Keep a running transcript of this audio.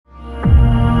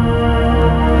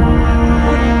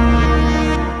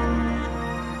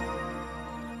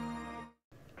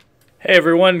Hey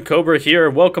everyone, Cobra here.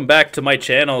 Welcome back to my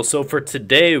channel. So for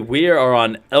today, we are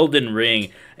on Elden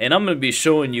Ring, and I'm going to be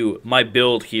showing you my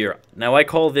build here. Now I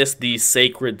call this the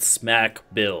Sacred Smack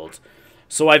build.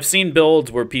 So I've seen builds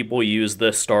where people use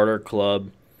the starter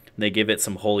club, they give it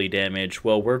some holy damage.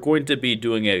 Well, we're going to be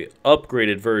doing a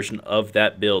upgraded version of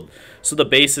that build. So the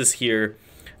basis here,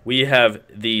 we have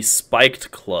the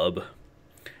spiked club.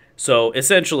 So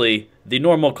essentially, the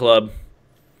normal club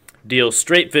deals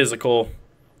straight physical.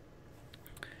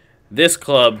 This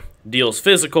club deals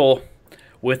physical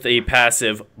with a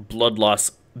passive blood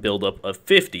loss buildup of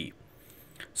 50.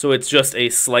 So it's just a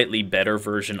slightly better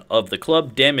version of the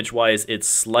club. Damage-wise, it's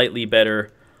slightly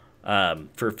better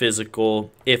for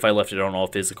physical if I left it on all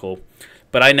physical.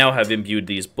 But I now have imbued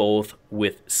these both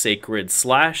with Sacred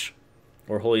Slash,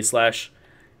 or Holy Slash,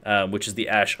 which is the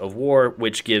Ash of War,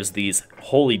 which gives these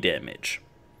holy damage.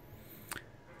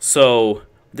 So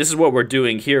this is what we're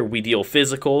doing here. We deal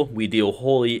physical, we deal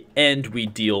holy, and we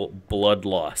deal blood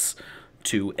loss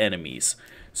to enemies.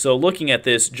 So looking at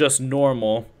this, just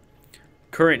normal,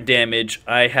 current damage,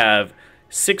 I have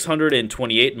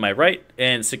 628 in my right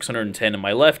and 610 in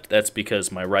my left. That's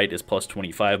because my right is plus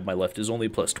 25, my left is only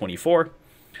plus 24.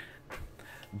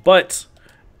 But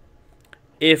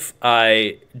if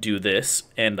I do this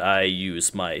and I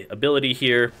use my ability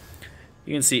here,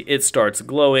 you can see it starts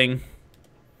glowing.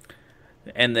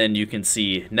 And then you can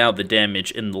see now the damage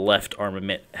in the left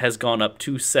armament has gone up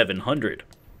to 700.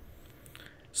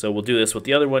 So we'll do this with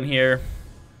the other one here.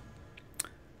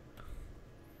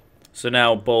 So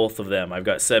now both of them, I've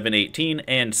got 718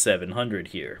 and 700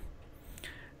 here.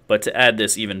 But to add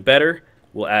this even better,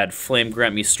 we'll add Flame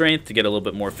Grant Me Strength to get a little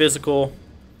bit more physical.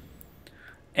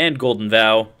 And Golden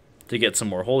Vow to get some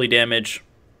more holy damage.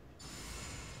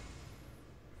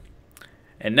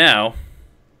 And now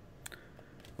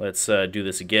let's do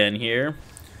this again here,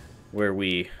 where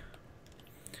we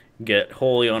get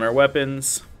holy on our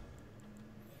weapons.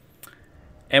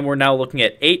 And we're now looking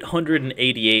at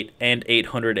 888 and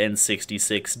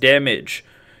 866 damage.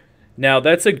 Now,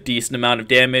 that's a decent amount of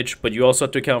damage, but you also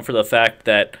have to account for the fact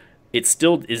that it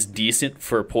still is decent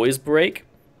for Poise Break.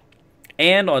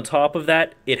 And on top of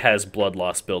that, it has blood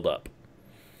loss buildup.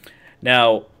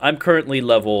 Now, I'm currently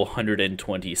level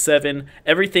 127.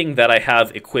 Everything that I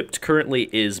have equipped currently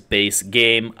is base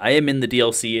game. I am in the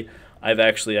DLC.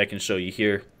 I can show you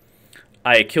here.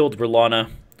 I killed Berlana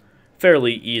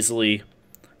fairly easily,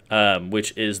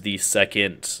 which is the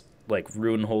second,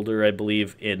 rune holder, I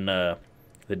believe, in the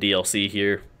DLC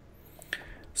here.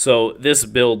 So this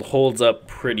build holds up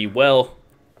pretty well.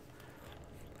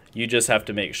 You just have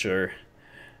to make sure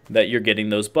that you're getting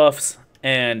those buffs,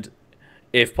 and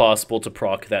if possible, to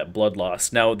proc that blood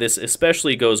loss. Now, this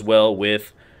especially goes well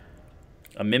with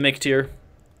a Mimic tier.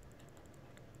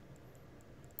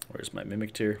 Where's my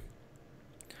Mimic tier?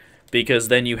 Because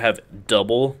then you have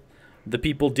double the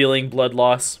people dealing blood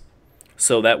loss,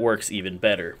 so that works even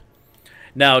better.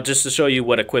 Now, just to show you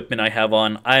what equipment I have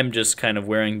on, I'm just kind of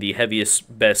wearing the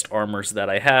heaviest, best armors that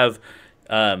I have.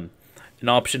 An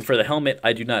option for the helmet,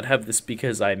 I do not have this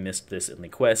because I missed this in the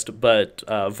quest, but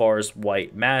Var's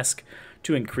White Mask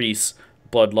to increase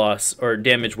blood loss or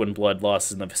damage when blood loss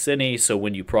is in the vicinity, so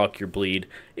when you proc your bleed,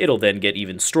 it'll then get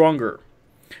even stronger.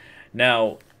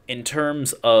 Now, in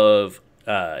terms of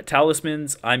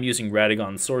talismans, I'm using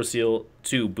Radagon Sword Seal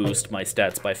to boost my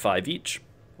stats by 5 each,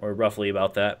 or roughly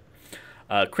about that.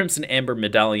 Crimson Amber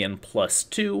Medallion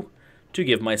 +2 to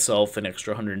give myself an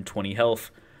extra 120 health.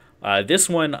 This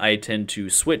one, I tend to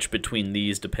switch between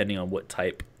these depending on what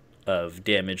type of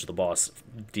damage the boss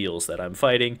deals that I'm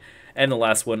fighting. And the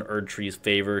last one, Erdtree's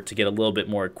Favor, to get a little bit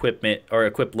more equipment, or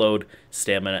equip load,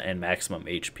 stamina, and maximum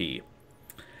HP.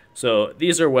 So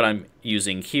these are what I'm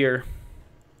using here.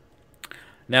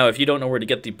 Now, if you don't know where to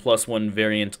get the +1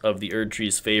 variant of the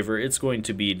Erdtree's Favor, it's going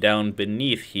to be down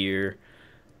beneath here,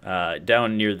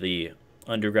 down near the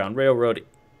Underground Railroad,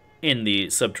 in the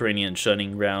Subterranean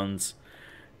Shunning Grounds.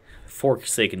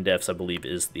 Forsaken Depths, I believe,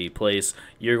 is the place.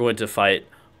 You're going to fight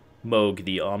Moog,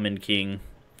 the Almond King,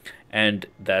 and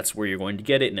that's where you're going to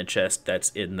get it, in a chest that's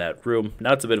in that room.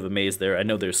 Now, it's a bit of a maze there. I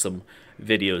know there's some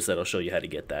videos that'll show you how to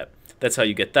get that. That's how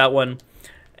you get that one.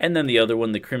 And then the other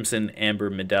one, the Crimson Amber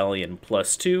Medallion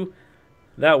 +2.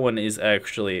 That one is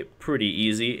actually pretty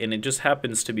easy, and it just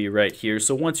happens to be right here.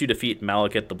 So once you defeat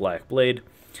Malekith the Black Blade,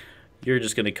 you're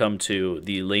just going to come to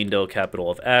the Leyndell Capital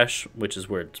of Ash, which is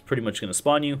where it's pretty much going to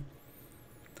spawn you.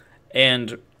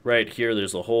 And right here,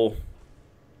 there's a hole.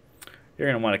 You're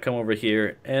going to want to come over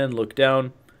here and look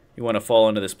down. You want to fall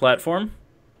onto this platform.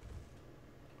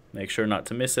 Make sure not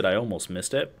to miss it. I almost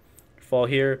missed it. Fall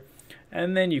here.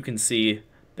 And then you can see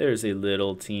there's a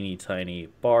little teeny tiny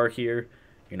bar here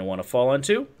you're going to want to fall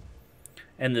onto.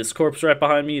 And this corpse right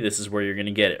behind me, this is where you're going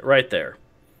to get it, right there.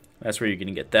 That's where you're going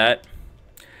to get that.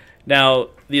 Now,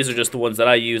 these are just the ones that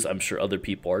I use. I'm sure other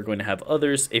people are going to have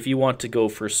others. If you want to go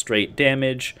for straight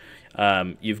damage,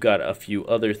 you've got a few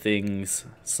other things,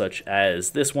 such as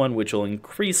this one, which will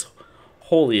increase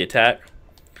holy attack.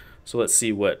 So let's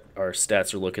see what our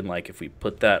stats are looking like if we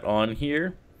put that on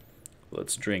here.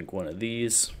 Let's drink one of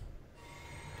these.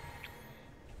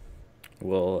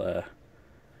 We'll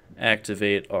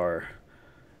activate our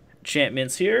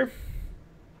enchantments here.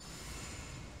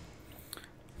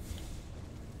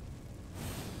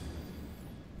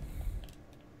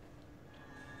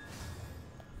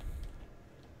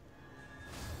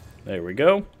 There we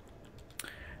go.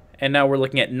 And now we're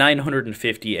looking at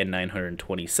 950 and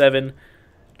 927,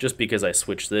 just because I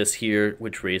switched this here,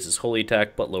 which raises holy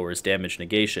attack but lowers damage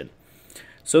negation.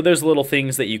 So there's little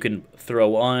things that you can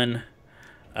throw on.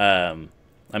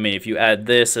 I mean, if you add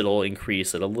this, it'll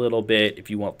increase it a little bit. If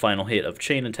you want final hit of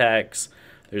chain attacks,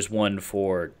 there's one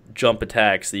for jump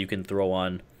attacks that you can throw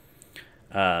on.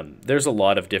 There's a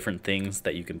lot of different things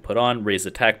that you can put on. Raise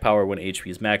attack power when HP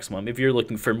is maximum if you're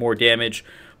looking for more damage.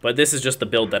 But this is just the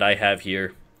build that I have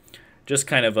here. Just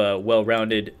kind of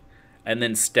well-rounded. And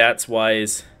then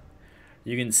stats-wise,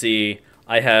 you can see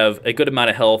I have a good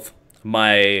amount of health.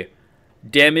 My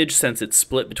damage, since it's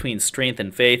split between strength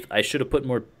and faith, I should have put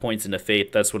more points into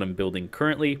faith. That's what I'm building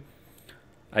currently.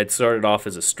 I'd started off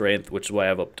as a strength, which is why I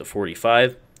have up to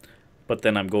 45. But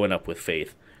then I'm going up with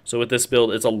faith. So with this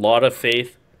build, it's a lot of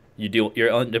faith. You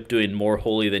end up doing more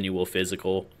holy than you will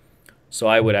physical. So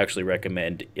I would actually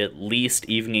recommend at least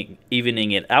evening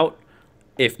it out,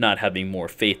 if not having more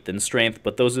faith than strength.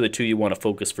 But those are the two you want to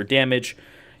focus for damage.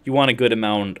 You want a good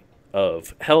amount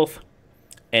of health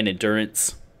and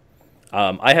endurance.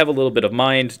 I have a little bit of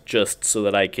mind just so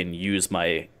that I can use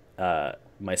my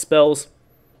my spells.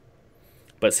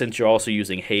 But since you're also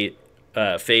using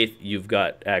faith, you've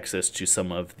got access to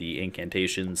some of the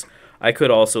incantations. I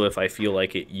could also, if I feel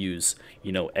like it, use,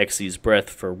 Xyz's Breath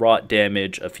for rot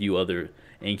damage, a few other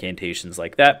incantations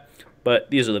like that. But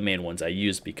these are the main ones I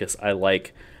use because I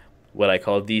like what I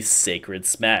call the Sacred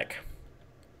Smack.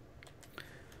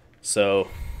 So,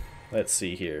 let's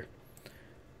see here.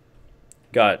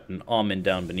 Got an almond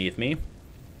down beneath me,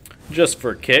 just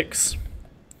for kicks.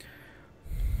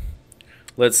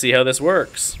 Let's see how this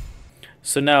works.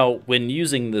 So now, when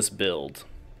using this build,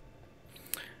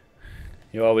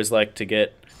 you always like to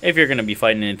get, if you're going to be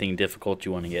fighting anything difficult,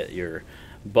 you want to get your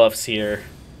buffs here.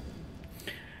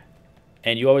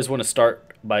 And you always want to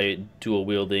start by dual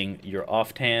wielding your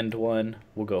offhand one.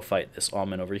 We'll go fight this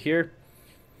almond over here.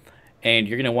 And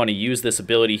you're going to want to use this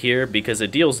ability here because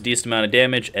it deals a decent amount of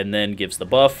damage and then gives the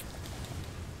buff.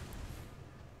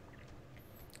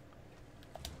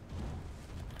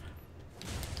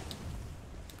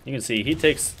 You can see he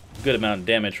takes a good amount of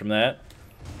damage from that.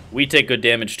 We take good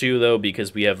damage too, though,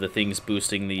 because we have the things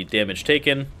boosting the damage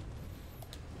taken.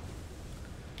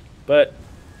 But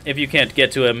if you can't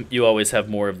get to him, you always have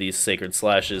more of these sacred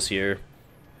slashes here.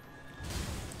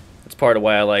 That's part of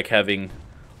why I like having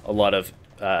a lot of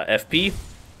FP.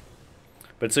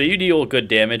 But so you deal good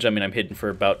damage. I mean, I'm hitting for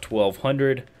about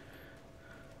 1200.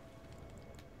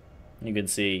 You can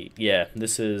see, yeah,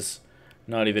 this is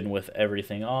not even with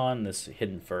everything on. This is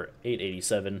hitting for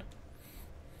 887.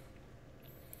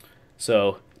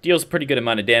 So deals a pretty good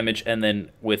amount of damage, and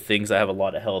then with things that have a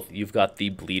lot of health, you've got the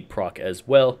bleed proc as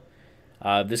well.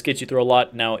 This gets you through a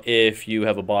lot. Now, if you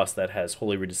have a boss that has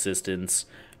holy resistance,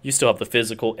 you still have the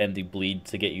physical and the bleed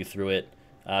to get you through it.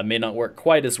 May not work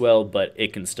quite as well, but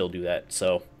it can still do that.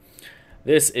 So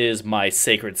this is my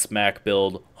Sacred Smack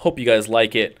build. Hope you guys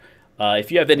like it.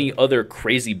 If you have any other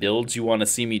crazy builds you want to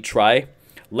see me try,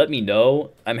 let me know.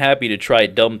 I'm happy to try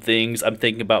dumb things. I'm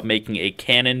thinking about making a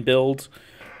cannon build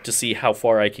to see how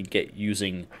far I can get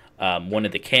using one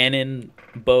of the cannon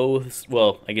bows.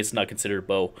 Well, I guess not considered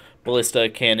bow. Ballista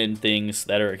cannon things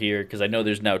that are here, because I know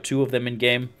there's now 2 of them in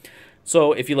game.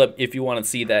 So if you want to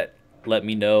see that, let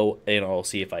me know, and I'll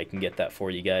see if I can get that for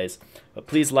you guys. But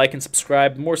please like and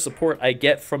subscribe. The more support I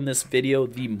get from this video,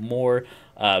 the more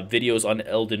videos on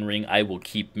Elden Ring I will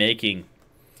keep making.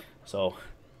 So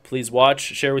please watch,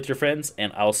 share with your friends,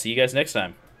 and I'll see you guys next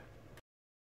time.